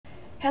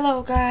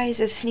Hello guys,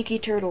 it's Sneaky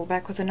Turtle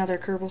back with another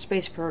Kerbal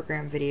Space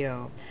Program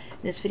video. In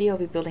this video I'll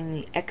be building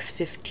the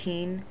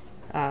X-15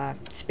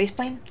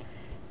 spaceplane.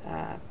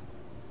 I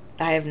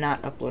have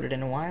not uploaded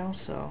in a while,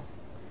 so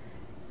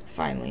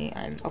finally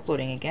I'm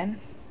uploading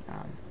again.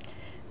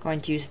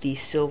 Going to use the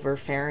silver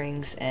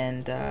fairings,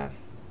 and I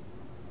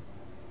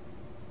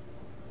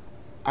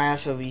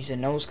also use a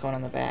nose cone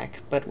on the back.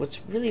 But what's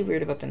really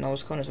weird about the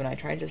nose cone is when I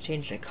tried to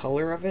change the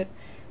color of it,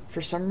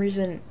 for some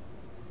reason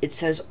it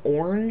says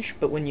orange,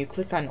 but when you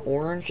click on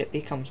orange it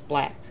becomes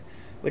black,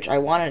 which I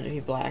wanted it to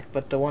be black,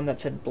 but the one that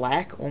said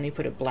black only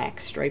put a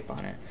black stripe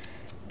on it,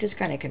 which is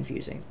kind of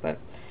confusing. But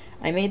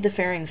I made the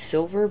fairings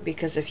silver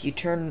because if you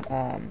turn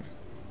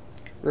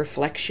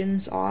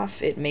reflections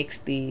off, it makes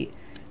the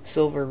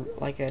silver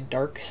like a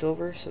dark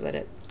silver, so that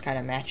it kind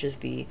of matches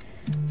the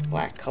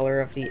black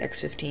color of the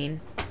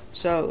X-15.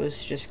 So it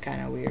was just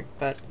kind of weird,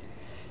 but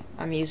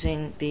I'm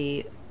using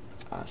the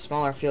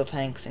smaller fuel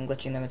tanks and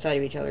glitching them inside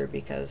of each other,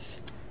 because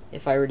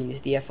if I were to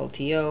use the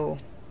FLTO,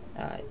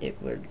 it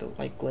would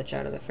like glitch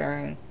out of the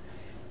fairing,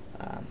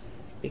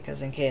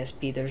 because in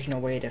KSP there's no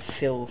way to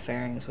fill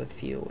fairings with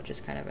fuel, which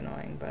is kind of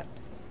annoying, but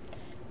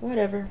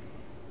whatever.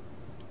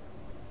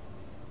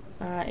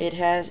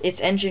 Its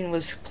engine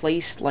was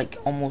placed like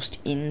almost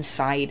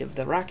inside of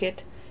the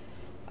rocket.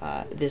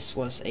 This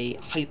was a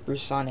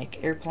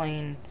hypersonic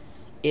airplane.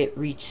 It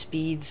reached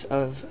speeds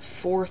of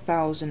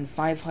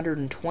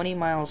 4,520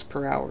 miles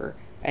per hour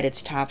at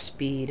its top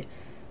speed,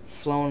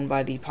 flown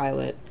by the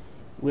pilot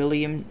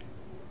William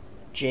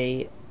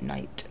J.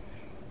 Knight.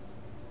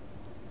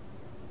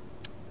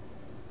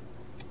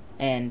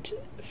 And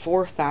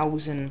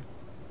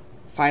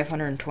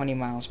 4,520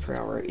 miles per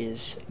hour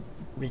is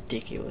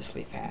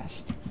ridiculously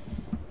fast.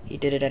 He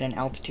did it at an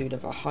altitude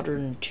of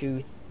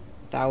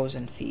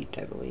 102,000 feet,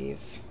 I believe.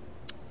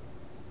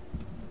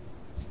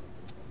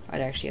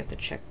 I'd actually have to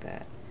check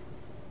that.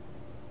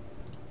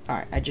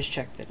 Alright, I just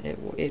checked it.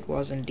 It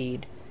was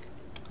indeed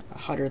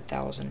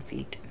 100,000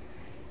 feet.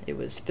 It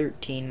was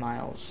 13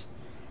 miles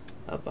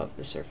above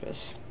the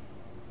surface.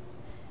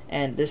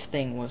 And this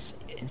thing was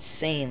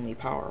insanely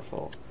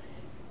powerful.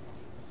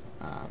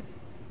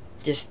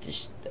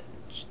 Just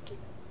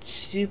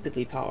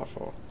stupidly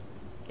powerful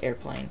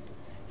airplane,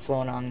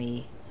 flown on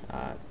the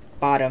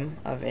bottom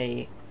of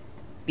a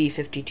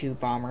B-52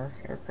 bomber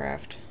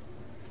aircraft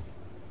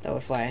that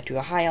would fly to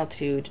a high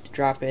altitude,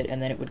 drop it,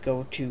 and then it would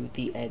go to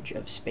the edge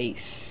of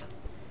space.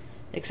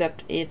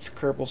 Except it's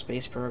Kerbal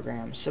Space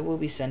Program, so we'll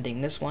be sending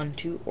this one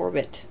to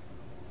orbit.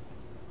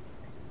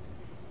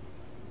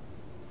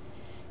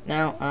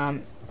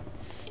 Now,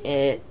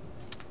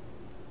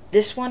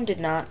 this one did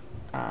not,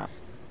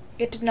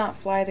 it did not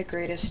fly the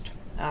greatest.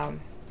 I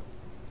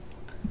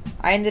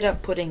ended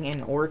up putting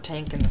an ore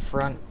tank in the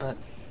front, but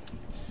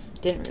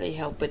didn't really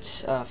help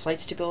its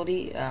flight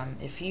stability.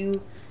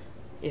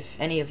 If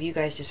any of you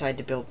guys decide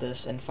to build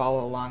this and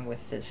follow along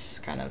with this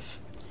kind of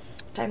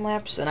time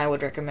lapse, then I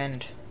would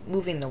recommend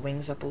moving the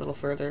wings up a little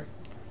further.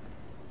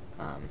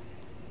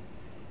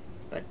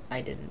 But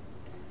I didn't,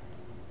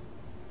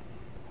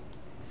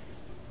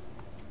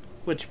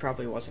 which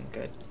probably wasn't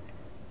good.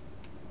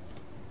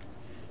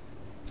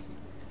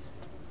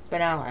 But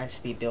now, as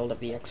the build of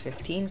the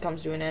X-15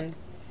 comes to an end,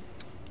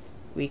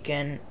 we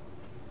can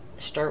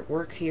start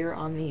work here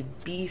on the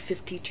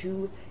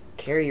B-52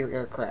 carrier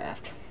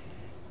aircraft.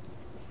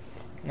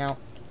 Now,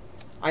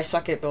 I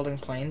suck at building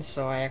planes,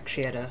 so I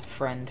actually had a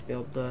friend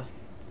build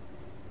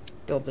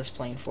this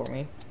plane for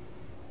me.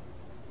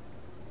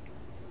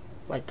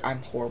 Like,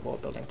 I'm horrible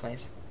at building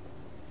planes.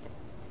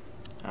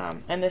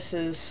 And this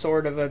is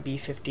sort of a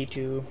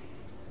B-52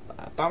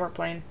 bomber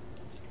plane.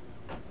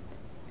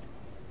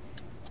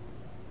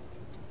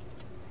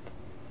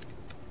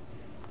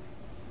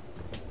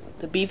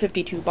 The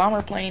B-52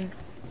 bomber plane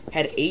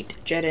had 8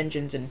 jet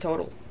engines in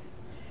total.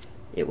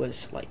 It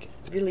was like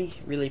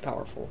really, really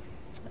powerful.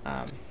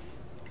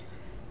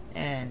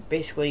 And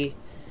basically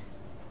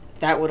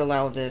that would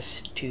allow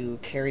this to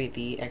carry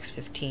the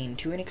X-15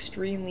 to an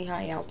extremely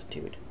high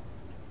altitude,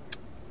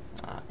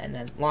 and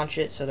then launch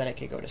it so that it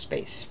could go to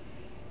space.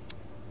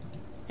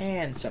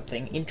 And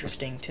something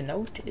interesting to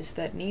note is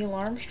that Neil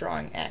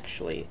Armstrong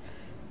actually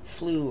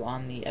flew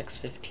on the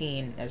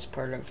X-15 as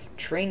part of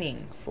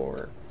training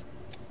for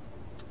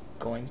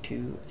going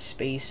to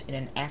space in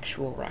an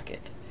actual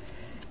rocket.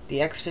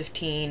 The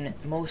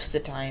X-15 most of the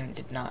time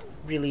did not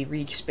really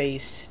reach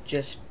space,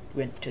 just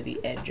went to the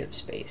edge of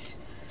space.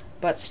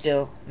 But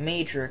still,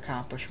 major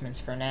accomplishments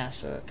for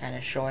NASA, kind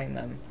of showing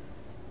them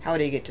how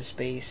to get to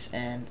space,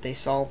 and they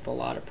solved a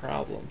lot of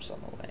problems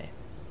on the way.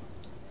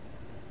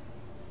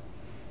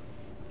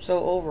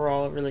 So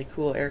overall, a really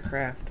cool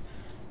aircraft,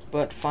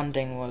 but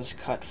funding was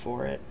cut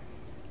for it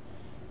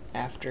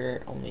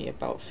after only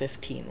about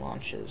 15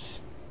 launches.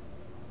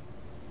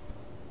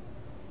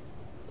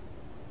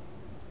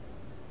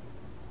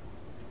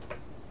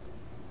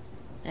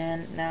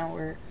 And now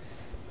we're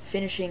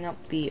finishing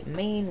up the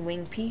main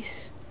wing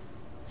piece,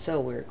 so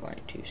we're going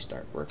to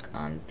start work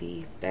on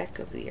the back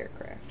of the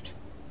aircraft.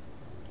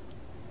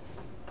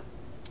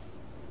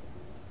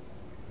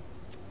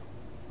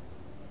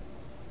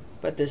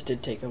 but this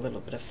did take a little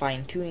bit of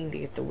fine-tuning to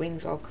get the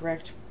wings all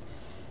correct.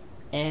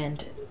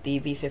 And the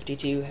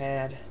B-52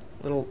 had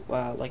little,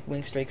 like,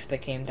 wing strakes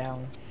that came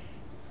down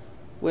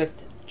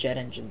with jet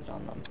engines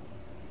on them.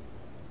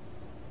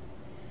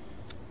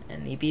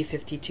 And the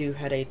B-52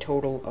 had a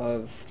total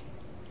of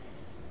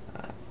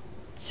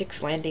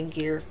 6 landing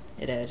gear.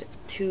 It had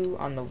 2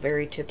 on the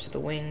very tips of the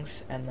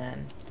wings, and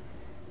then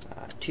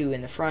 2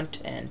 in the front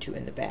and 2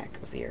 in the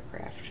back of the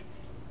aircraft.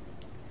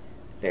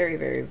 Very,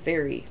 very,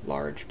 very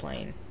large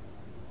plane.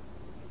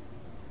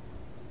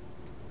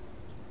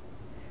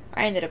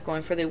 I ended up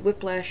going for the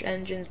Whiplash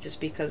engines just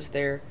because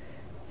they're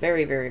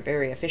very, very,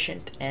 very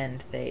efficient,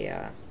 and they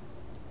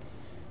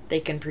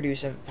can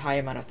produce a high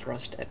amount of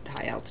thrust at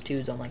high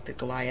altitudes, unlike the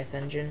Goliath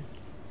engine.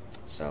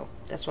 So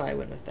that's why I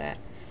went with that,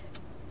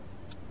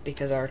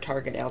 because our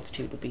target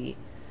altitude would be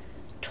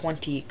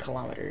 20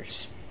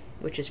 kilometers,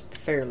 which is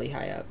fairly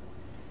high up.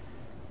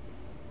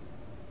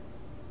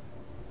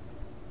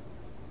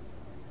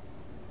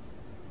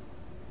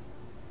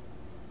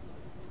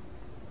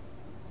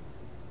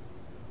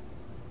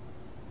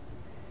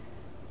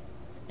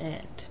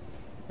 And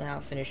now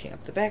finishing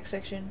up the back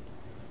section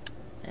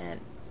and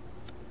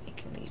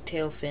making the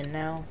tail fin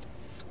now.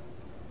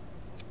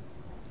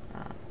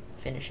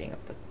 Finishing up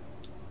with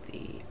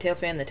the tail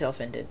fin. The tail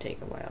fin did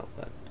take a while,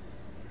 but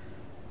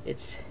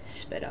it's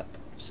sped up.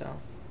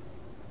 So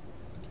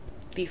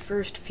the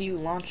first few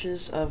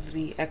launches of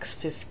the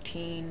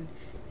X-15,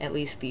 at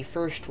least the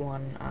first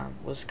one,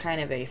 was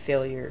kind of a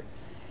failure.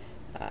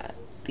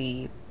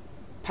 The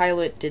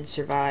pilot did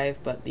survive,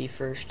 but the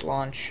first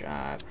launch,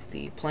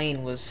 the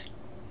plane was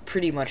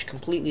pretty much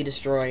completely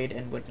destroyed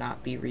and would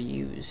not be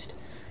reused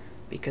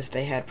because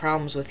they had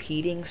problems with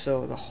heating,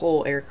 so the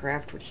whole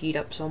aircraft would heat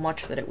up so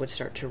much that it would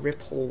start to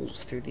rip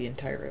holes through the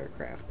entire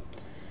aircraft.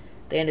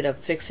 They ended up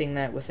fixing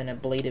that with an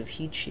ablative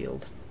heat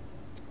shield.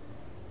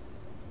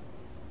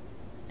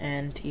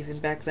 And even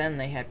back then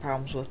they had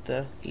problems with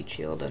the heat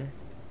shield, and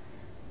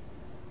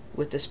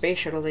with the space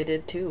shuttle they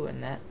did too,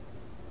 and that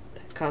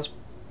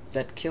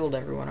killed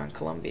everyone on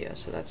Columbia.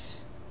 So that's,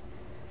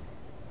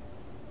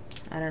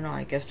 I don't know,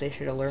 I guess they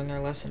should have learned their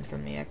lesson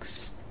from the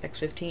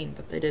X-15,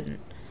 but they didn't.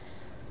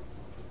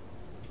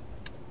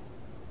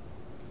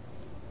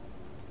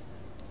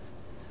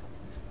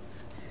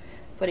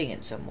 Putting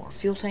in some more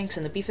fuel tanks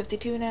in the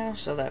B-52 now,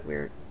 so that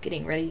we're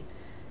getting ready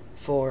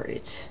for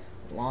its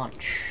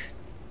launch.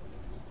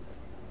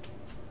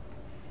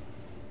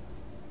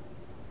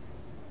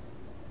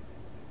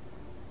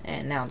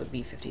 And now the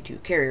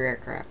B-52 carrier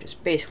aircraft is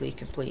basically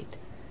complete.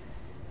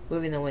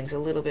 Moving the wings a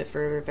little bit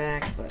further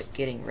back, but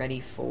getting ready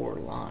for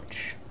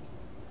launch.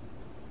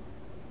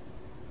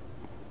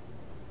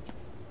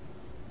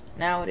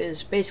 Now it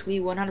is basically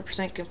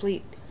 100%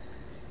 complete.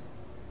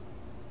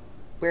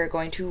 We're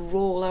going to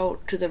roll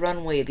out to the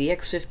runway. The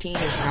X-15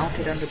 is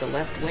mounted under the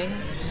left wing,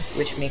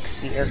 which makes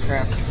the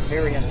aircraft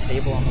very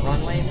unstable on the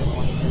runway, but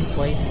once it's in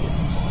flight,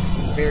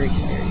 it's very,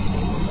 very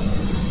stable.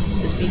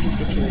 This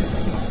B-52 is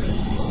like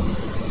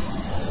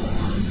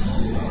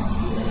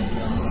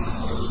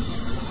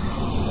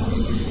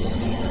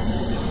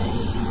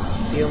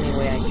the only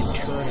way I can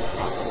turn it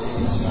properly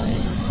is by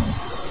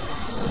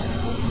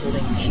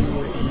holding Q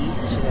or E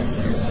so that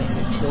the airplane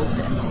would tilt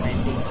and the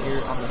landing gear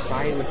on the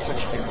side would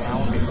touch the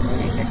ground and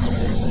create extra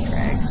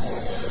drag.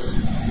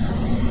 And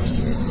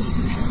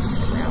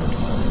now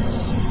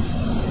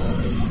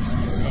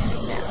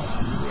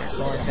we are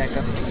going back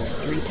up to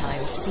 3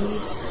 times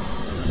speed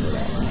so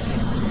that we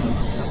can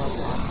come up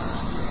on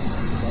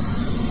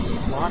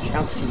launch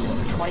altitude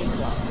of 20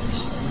 kilometers.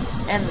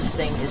 And this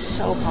thing is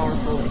so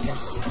powerful it can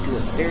do a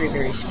very,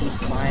 very steep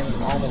climb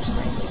of almost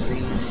 90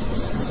 degrees.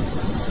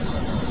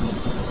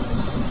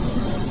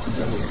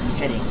 So we're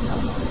heading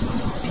up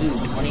to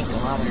 20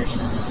 kilometers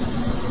now.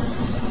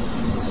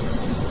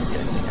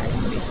 Doing the United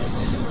SpaceX.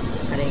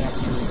 Heading up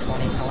to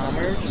 20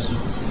 kilometers,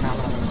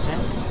 nominal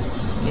descent,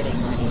 getting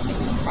ready to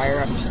fire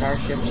up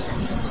Starship's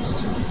engines.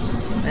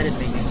 That didn't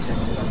make any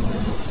sense at all.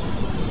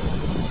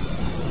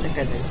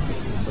 Because of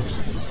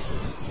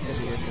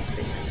European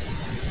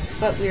SpaceX.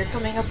 But we are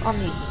coming up on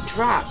the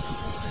drop.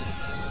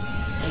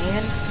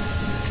 And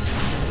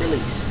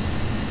release.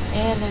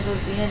 And there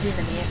goes the engine,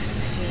 and the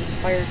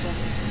X-16 fires up,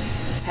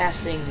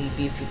 passing the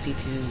B-52.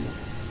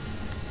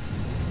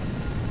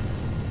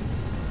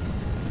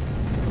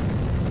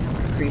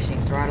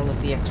 Increasing throttle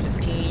of the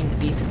X-15. The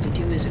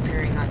B-52 is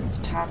appearing on the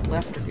top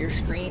left of your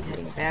screen,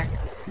 heading back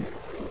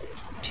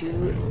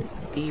to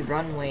the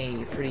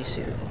runway pretty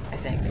soon, I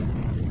think.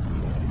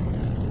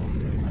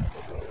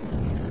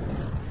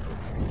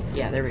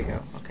 Yeah, there we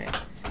go. Okay.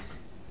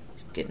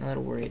 Getting a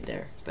little worried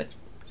there, but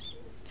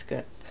it's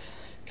good.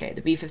 Okay,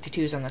 the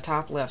B-52 is on the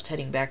top left,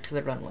 heading back to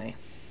the runway.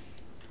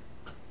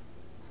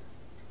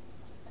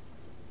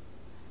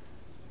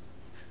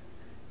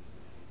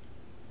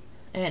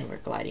 And we're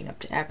gliding up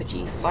to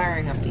apogee,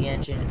 firing up the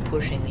engine and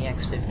pushing the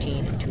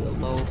X-15 into a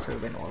low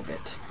Kerbin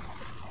orbit.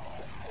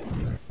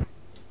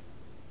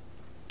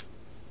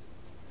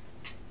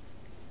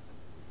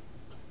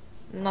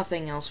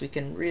 Nothing else we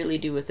can really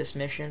do with this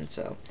mission,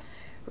 so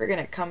we're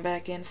gonna come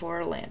back in for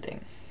a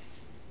landing.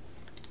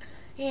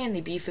 And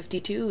the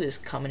B-52 is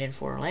coming in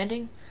for a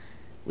landing.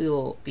 We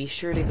will be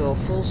sure to go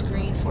full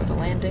screen for the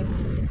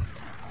landing.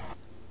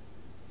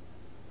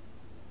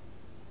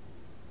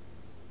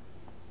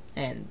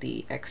 And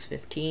the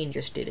X-15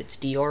 just did its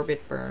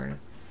deorbit burn,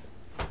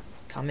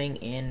 coming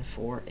in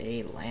for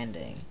a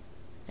landing.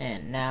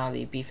 And now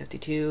the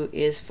B-52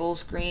 is full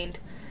screened.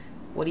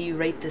 What do you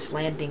rate this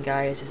landing,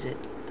 guys? Is it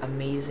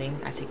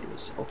amazing? I think it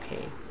was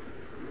okay.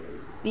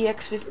 The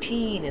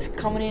X-15 is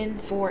coming in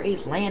for a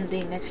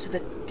landing next to the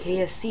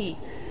KSC.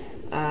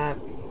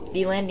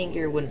 The landing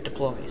gear wouldn't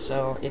deploy,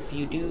 so if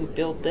you do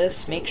build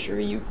this, make sure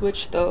you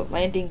glitch the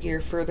landing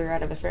gear further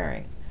out of the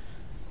fairing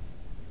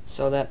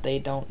so that they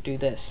don't do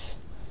this.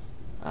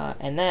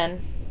 And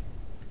then,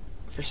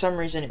 for some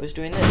reason, it was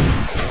doing this.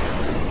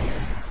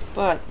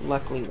 But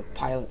luckily, the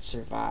pilot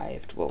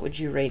survived. What would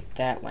you rate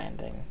that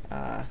landing?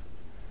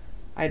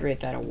 I'd rate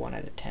that a 1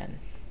 out of 10.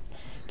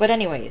 But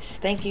anyways,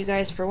 thank you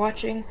guys for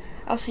watching.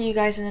 I'll see you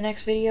guys in the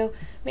next video.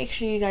 Make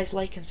sure you guys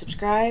like and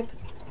subscribe.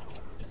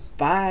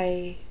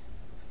 Bye.